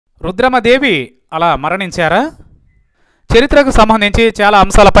రుద్రమదేవి అలా మరణించారా? చరిత్రకు సంబంధించి చాలా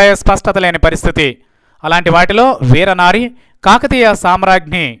అంశాలపై స్పష్టత లేని పరిస్థితి. అలాంటి వాటిలో వీరనారి కాకతీయ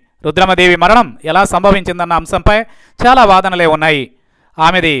సామ్రాజ్ఞి రుద్రమదేవి మరణం ఎలా సంభవించిందన్న అంశంపై చాలా వాదనలే ఉన్నాయి.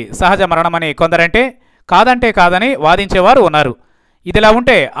 ఆమెది సహజ మరణమని కొందరంటే, కాదంటే కాదని వాదించేవారు ఉన్నారు. ఇదిలా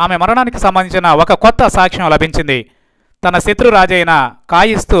ఉంటే ఆమె మరణానికి సంబంధించిన ఒక కొత్త సాక్ష్యం లభించింది. తన శత్రురాజైన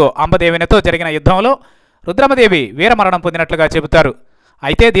కాయిస్తు అంబదేవినితో జరిగిన యుద్ధంలో రుద్రమదేవి వీరమరణం పొందినట్లుగా చెబుతారు.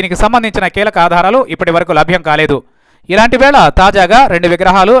 అయితే దీనికి సంబంధించిన కీలక ఆధారాలు ఇప్పటి వరకు లభ్యం కాలేదు. ఇలాంటి వేళ తాజాగా 2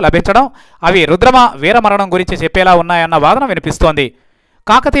 విగ్రహాలు లభించడం అవి రుద్రమ వీరమరణం గురించి చెప్పేలా ఉన్నాయన్న వాదన వినిపిస్తోంది.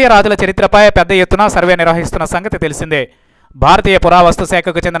 కాకతీయ రాజుల చరిత్రపై పెద్ద ఎత్తున సర్వే నిర్వహిస్తున్న సంగతి తెలిసిందే. భారతీయ పురావస్తు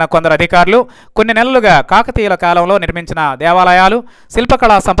శాఖకు చెందిన కొందరు అధికారులు కొన్ని నెలలుగా కాకతీయుల కాలంలో నిర్మించిన దేవాలయాలు,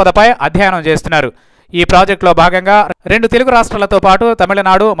 శిల్పకళా సంపదపై అధ్యయనం చేస్తున్నారు. ఈ ప్రాజెక్టులో భాగంగా 2 తెలుగు రాష్ట్రాలతో పాటు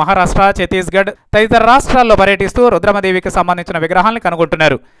తమిళనాడు, మహారాష్ట్ర, ఛత్తీస్గఢ్ తదితర రాష్ట్రాల్లో పర్యటిస్తూ రుద్రమదేవికి సంబంధించిన విగ్రహాలను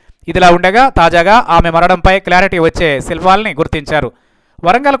కనుగొంటున్నారు. ఇదిలా ఉండగా తాజాగా ఆమె మరణంపై క్లారిటీ వచ్చే శిల్పాలని గుర్తించారు.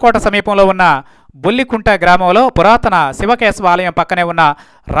 వరంగల్ కోట సమీపంలో ఉన్న బుల్లికుంట గ్రామంలో పురాతన శివకేశవ ఆలయం పక్కనే ఉన్న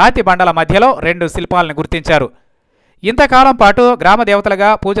రాతి బండల మధ్యలో 2 శిల్పాలను గుర్తించారు. ఇంతకాలం పాటు గ్రామ దేవతలుగా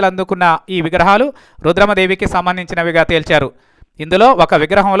పూజలు అందుకున్న ఈ విగ్రహాలు రుద్రమదేవికి సంబంధించినవిగా తేల్చారు. ఇందులో ఒక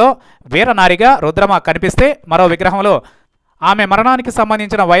విగ్రహంలో వీరనారిగా రుద్రమ కనిపిస్తే, మరో విగ్రహంలో ఆమె మరణానికి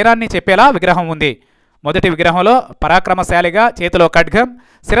సంబంధించిన వైరాన్ని చెప్పేలా విగ్రహం ఉంది. మొదటి విగ్రహంలో పరాక్రమశాలిగా చేతిలో ఖడ్గం,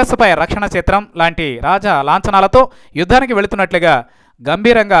 శిరస్సుపై రక్షణ చిత్రం లాంటి రాజ లాంఛనాలతో యుద్ధానికి వెళుతున్నట్లుగా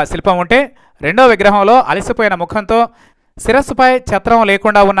గంభీరంగా శిల్పం ఉంటే, రెండో విగ్రహంలో అలసిపోయిన ముఖంతో శిరస్సుపై ఛత్రం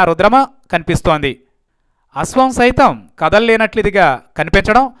లేకుండా ఉన్న రుద్రమ కనిపిస్తోంది. అశ్వం సైతం కదల్లేనట్లుదిగా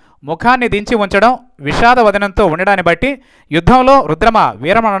కనిపించడం, ముఖాన్ని దించి ఉంచడం, విషాద వదనంతో ఉండడాన్ని బట్టి యుద్ధంలో రుద్రమ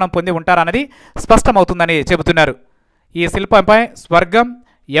వీరమరణం పొంది ఉంటారన్నది స్పష్టమవుతుందని చెబుతున్నారు. ఈ శిల్పంపై స్వర్గం,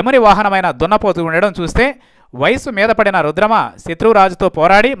 యముని వాహనమైన దున్నపోతు ఉండడం చూస్తే వయసు మీద పడిన రుద్రమ శత్రురాజుతో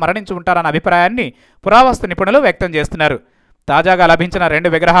పోరాడి మరణించి ఉంటారన్న అభిప్రాయాన్ని పురావస్తు నిపుణులు వ్యక్తం చేస్తున్నారు. తాజాగా లభించిన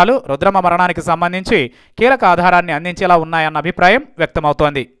 2 విగ్రహాలు రుద్రమ మరణానికి సంబంధించి కీలక ఆధారాన్ని అందించేలా ఉన్నాయన్న అభిప్రాయం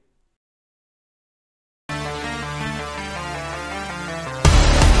వ్యక్తమవుతోంది.